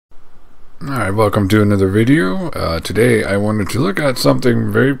Alright, welcome to another video. Today I wanted to look at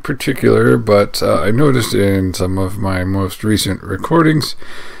something very particular, but I noticed in some of my most recent recordings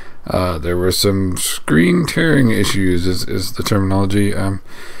there were some screen tearing issues is the terminology.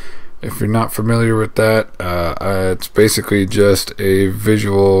 If you're not familiar with that, it's basically just a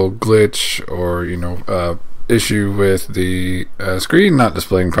visual glitch or issue with the screen not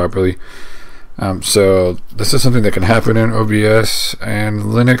displaying properly. So this is something that can happen in OBS and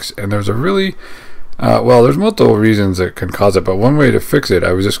Linux, and there's a really there's multiple reasons that can cause it, but one way to fix it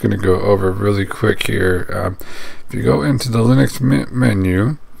I was just going to go over really quick here. If you go into the Linux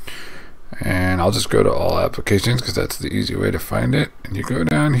menu, and I'll just go to all applications because that's the easy way to find it, and you go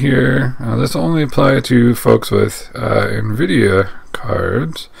down here. This will only apply to folks with NVIDIA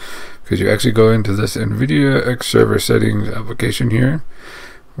cards, because you actually go into this NVIDIA X server settings application here,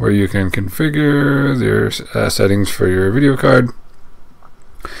 where you can configure your settings for your video card,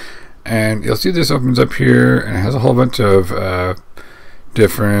 and you'll see this opens up here and it has a whole bunch of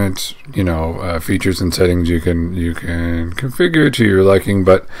different features and settings you can configure to your liking,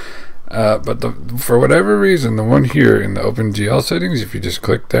 but for whatever reason, the one here in the OpenGL settings, if you just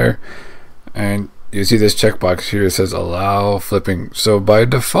click there and you see this checkbox here, it says allow flipping. So by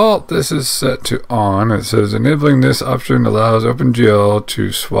default this is set to on. It says enabling this option allows OpenGL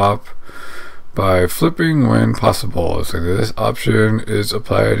to swap by flipping when possible. So this option is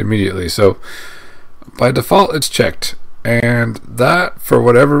applied immediately. So by default it's checked, and that, for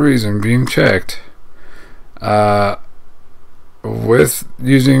whatever reason being checked, with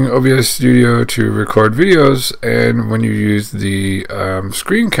using OBS Studio to record videos, and when you use the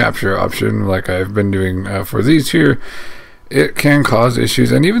screen capture option like I've been doing for these here, it can cause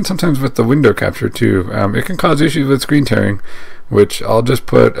issues, and even sometimes with the window capture too. It can cause issues with screen tearing, which I'll just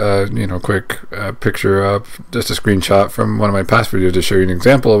put a quick picture up, just a screenshot from one of my past videos to show you an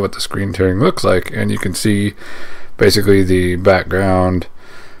example of what the screen tearing looks like, and you can see basically the background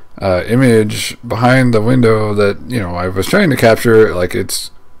image behind the window that I was trying to capture. Like, it's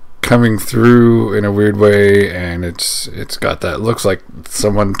coming through in a weird way, and it's got that, looks like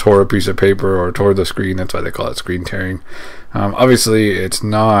someone tore a piece of paper or tore the screen. That's why they call it screen tearing. Obviously it's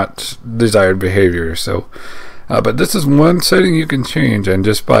not desired behavior, so but this is one setting you can change, and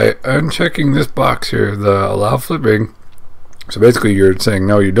just by unchecking this box here, the allow flipping, so basically you're saying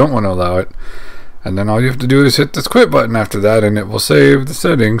no, you don't want to allow it, and then all you have to do is hit this quit button after that, and it will save the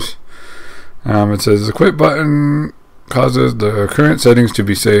settings. It says the quit button causes the current settings to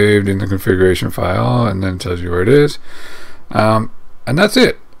be saved in the configuration file, and then it tells you where it is, and that's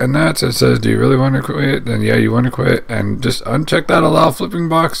it. And it says, do you really want to quit? Then yeah, you want to quit, and just uncheck that allow flipping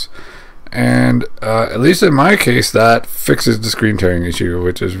box, and at least in my case that fixes the screen tearing issue,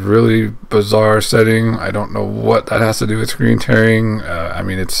 which is really bizarre setting. I don't know what that has to do with screen tearing. I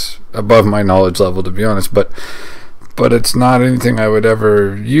mean, it's above my knowledge level, to be honest, but it's not anything I would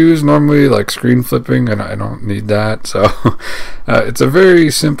ever use normally, like screen flipping, and I don't need that. So it's a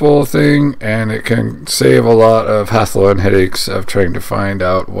very simple thing, and it can save a lot of hassle and headaches of trying to find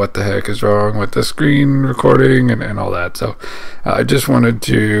out what the heck is wrong with the screen recording and all that. So I just wanted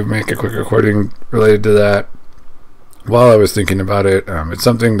to make a quick recording related to that while I was thinking about it. It's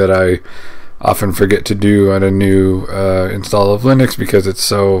something that I often forget to do on a new install of Linux, because it's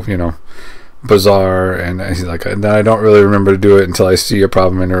so bizarre, and then I don't really remember to do it until I see a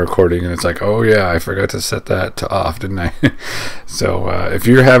problem in a recording, and it's like, oh yeah, I forgot to set that to off, didn't I? So if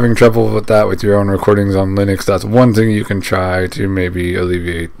you're having trouble with that with your own recordings on Linux, that's one thing you can try to maybe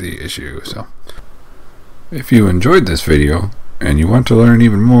alleviate the issue. So if you enjoyed this video and you want to learn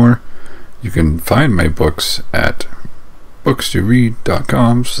even more, you can find my books at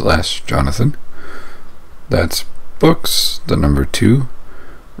bookstoread.com/Jonathan. That's books, the number 2,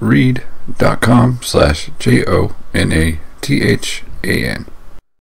 read.com/JONATHAN.